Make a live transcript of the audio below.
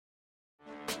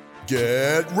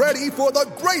Get ready for the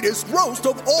greatest roast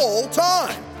of all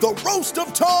time, the Roast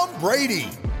of Tom Brady,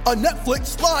 a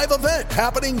Netflix live event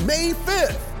happening May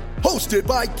 5th. Hosted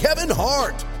by Kevin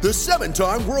Hart, the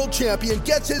 7-time world champion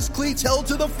gets his cleats held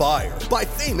to the fire by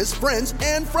famous friends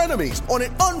and frenemies on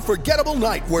an unforgettable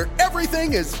night where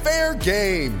everything is fair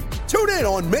game. Tune in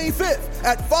on May 5th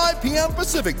at 5 p.m.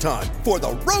 Pacific time for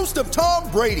the Roast of Tom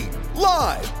Brady,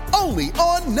 live only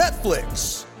on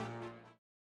Netflix.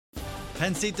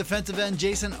 Penn State defensive end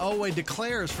Jayson Oweh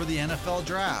declares for the NFL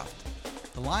Draft.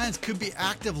 The Lions could be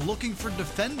active looking for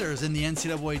defenders in the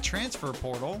NCAA transfer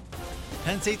portal.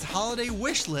 Penn State's holiday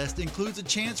wish list includes a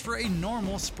chance for a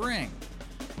normal spring.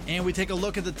 And we take a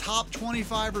look at the top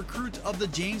 25 recruits of the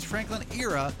James Franklin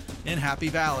era in Happy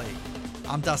Valley.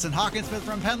 I'm Dustin Hockensmith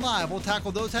from Penn Live. We'll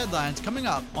tackle those headlines coming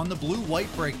up on the Blue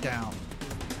White Breakdown.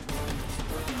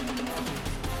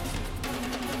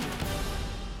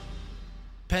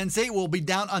 Penn State will be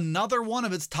down another one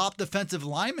of its top defensive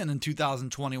linemen in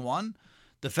 2021.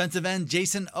 Defensive end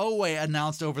Jayson Oweh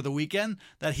announced over the weekend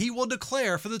that he will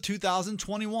declare for the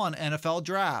 2021 NFL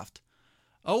Draft.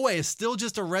 Oweh is still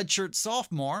just a redshirt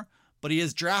sophomore, but he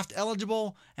is draft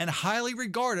eligible and highly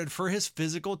regarded for his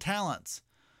physical talents.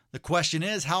 The question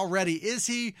is, how ready is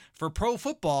he for pro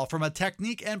football from a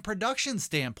technique and production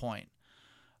standpoint?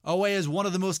 Oweh is one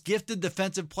of the most gifted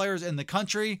defensive players in the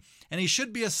country, and he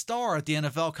should be a star at the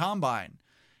NFL Combine.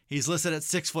 He's listed at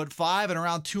 6'5" and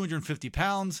around 250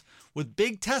 pounds, with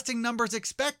big testing numbers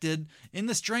expected in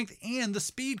the strength and the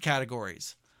speed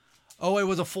categories. Oweh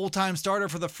was a full-time starter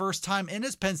for the first time in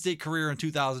his Penn State career in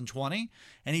 2020,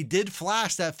 and he did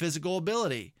flash that physical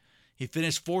ability. He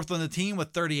finished fourth on the team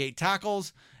with 38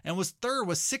 tackles and was third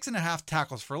with 6.5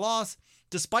 tackles for loss,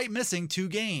 despite missing 2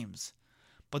 games.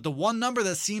 But the one number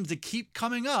that seems to keep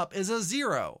coming up is a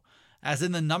 0, as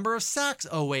in the number of sacks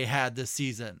Oweh had this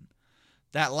season.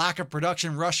 That lack of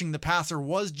production rushing the passer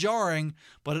was jarring,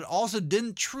 but it also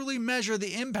didn't truly measure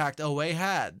the impact Oweh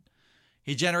had.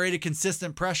 He generated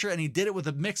consistent pressure, and he did it with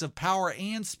a mix of power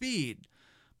and speed.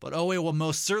 But Oweh will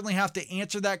most certainly have to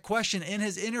answer that question in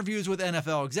his interviews with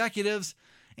NFL executives,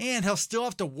 and he'll still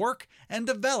have to work and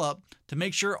develop to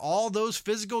make sure all those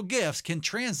physical gifts can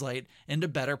translate into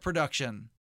better production.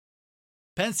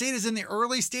 Penn State is in the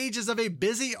early stages of a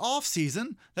busy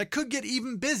offseason that could get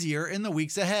even busier in the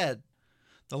weeks ahead.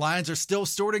 The Lions are still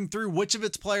sorting through which of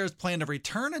its players plan to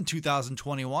return in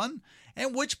 2021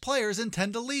 and which players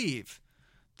intend to leave.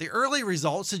 The early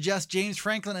results suggest James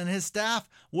Franklin and his staff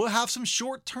will have some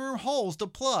short-term holes to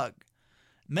plug.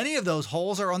 Many of those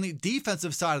holes are on the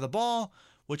defensive side of the ball,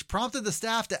 which prompted the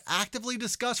staff to actively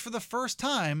discuss for the first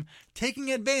time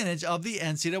taking advantage of the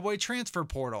NCAA transfer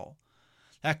portal.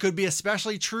 That could be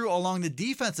especially true along the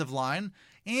defensive line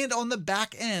and on the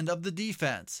back end of the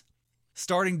defense.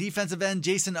 Starting defensive end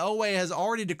Jayson Oweh has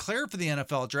already declared for the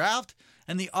NFL Draft,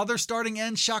 and the other starting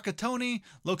end Shaka Toney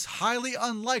looks highly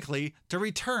unlikely to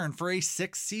return for a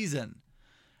 6th season.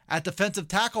 At defensive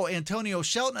tackle, Antonio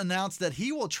Shelton announced that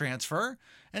he will transfer,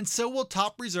 and so will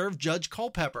top reserve Judge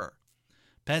Culpepper.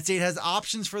 Penn State has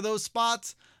options for those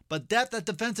spots, but depth at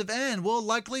defensive end will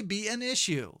likely be an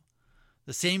issue.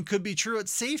 The same could be true at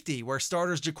safety, where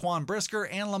starters Jaquan Brisker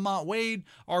and Lamont Wade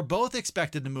are both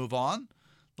expected to move on.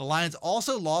 The Lions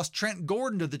also lost Trent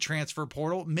Gordon to the transfer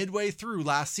portal midway through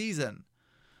last season.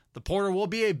 The portal will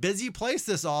be a busy place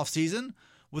this offseason,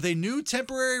 with a new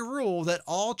temporary rule that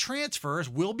all transfers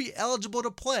will be eligible to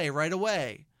play right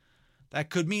away. That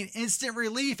could mean instant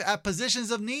relief at positions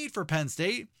of need for Penn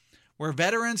State, where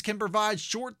veterans can provide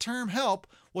short-term help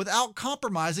without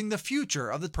compromising the future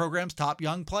of the program's top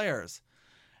young players.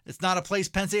 It's not a place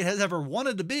Penn State has ever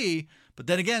wanted to be, but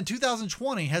then again,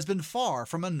 2020 has been far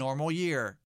from a normal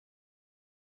year.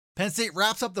 Penn State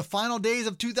wraps up the final days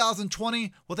of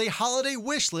 2020 with a holiday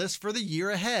wish list for the year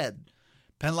ahead.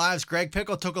 Penn Live's Greg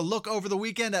Pickle took a look over the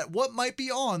weekend at what might be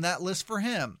on that list for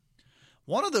him.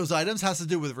 One of those items has to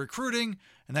do with recruiting,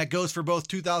 and that goes for both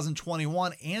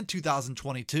 2021 and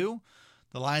 2022.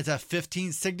 The Lions have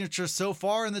 15 signatures so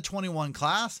far in the 21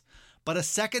 class, but a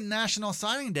second National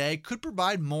Signing Day could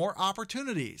provide more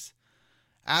opportunities.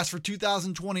 As for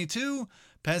 2022,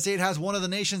 Penn State has one of the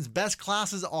nation's best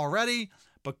classes already,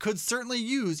 but could certainly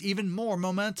use even more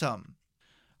momentum.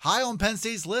 High on Penn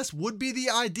State's list would be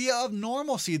the idea of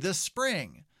normalcy this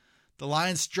spring. The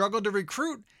Lions struggled to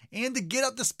recruit and to get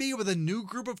up to speed with a new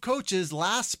group of coaches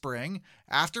last spring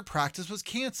after practice was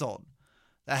canceled.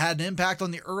 That had an impact on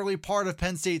the early part of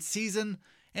Penn State's season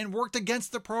and worked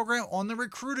against the program on the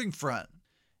recruiting front.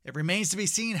 It remains to be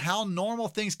seen how normal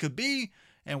things could be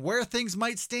and where things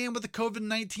might stand with the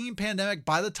COVID-19 pandemic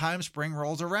by the time spring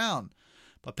rolls around.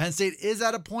 But Penn State is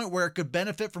at a point where it could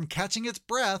benefit from catching its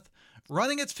breath,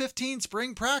 running its 15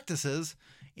 spring practices,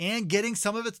 and getting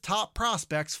some of its top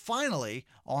prospects finally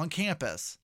on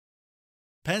campus.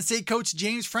 Penn State coach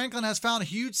James Franklin has found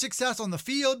huge success on the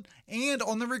field and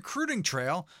on the recruiting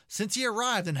trail since he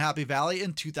arrived in Happy Valley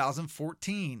in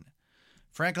 2014.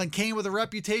 Franklin came with a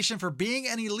reputation for being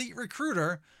an elite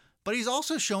recruiter, but he's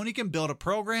also shown he can build a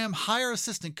program, hire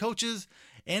assistant coaches,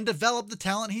 and develop the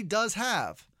talent he does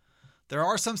have. There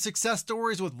are some success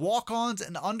stories with walk-ons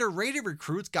and underrated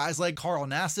recruits, guys like Carl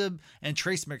Nassib and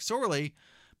Trace McSorley,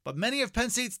 but many of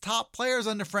Penn State's top players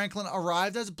under Franklin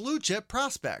arrived as blue-chip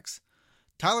prospects.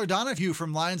 Tyler Donahue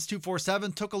from Lions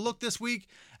 247 took a look this week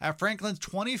at Franklin's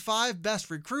 25 best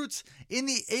recruits in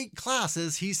the 8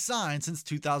 classes he's signed since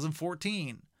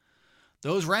 2014.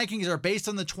 Those rankings are based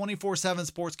on the 24/7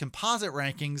 Sports composite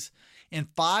rankings,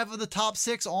 and 5 of the top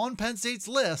 6 on Penn State's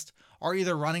list are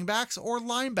either running backs or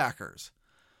linebackers.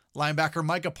 Linebacker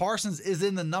Micah Parsons is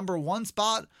in the number 1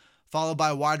 spot, followed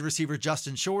by wide receiver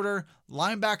Justin Shorter,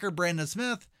 linebacker Brandon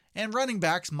Smith, and running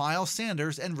backs Miles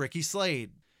Sanders and Ricky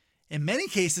Slade. In many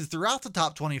cases throughout the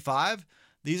top 25,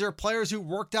 these are players who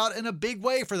worked out in a big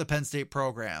way for the Penn State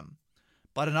program.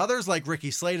 But in others like Ricky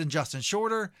Slade and Justin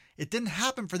Shorter, it didn't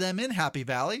happen for them in Happy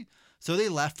Valley, so they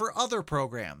left for other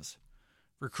programs.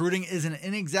 Recruiting is an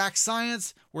inexact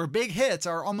science where big hits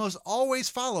are almost always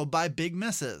followed by big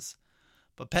misses.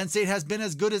 But Penn State has been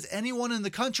as good as anyone in the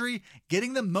country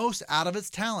getting the most out of its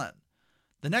talent.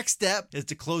 The next step is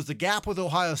to close the gap with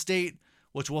Ohio State,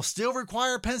 which will still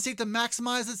require Penn State to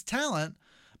maximize its talent,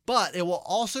 but it will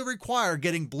also require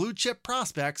getting blue chip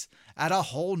prospects at a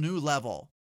whole new level.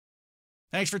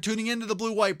 Thanks for tuning in to the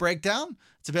Blue White Breakdown.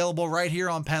 It's available right here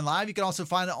on Penn Live. You can also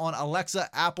find it on Alexa,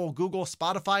 Apple, Google,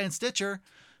 Spotify, and Stitcher.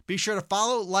 Be sure to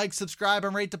follow, like, subscribe,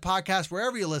 and rate the podcast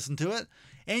wherever you listen to it.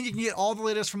 And you can get all the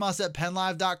latest from us at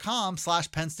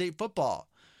PennLive.com/Penn State Football.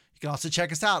 You can also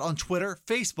check us out on Twitter,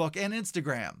 Facebook, and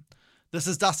Instagram. This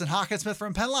is Dustin Hockensmith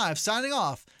from Penn Live signing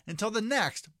off until the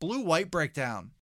next Blue White Breakdown.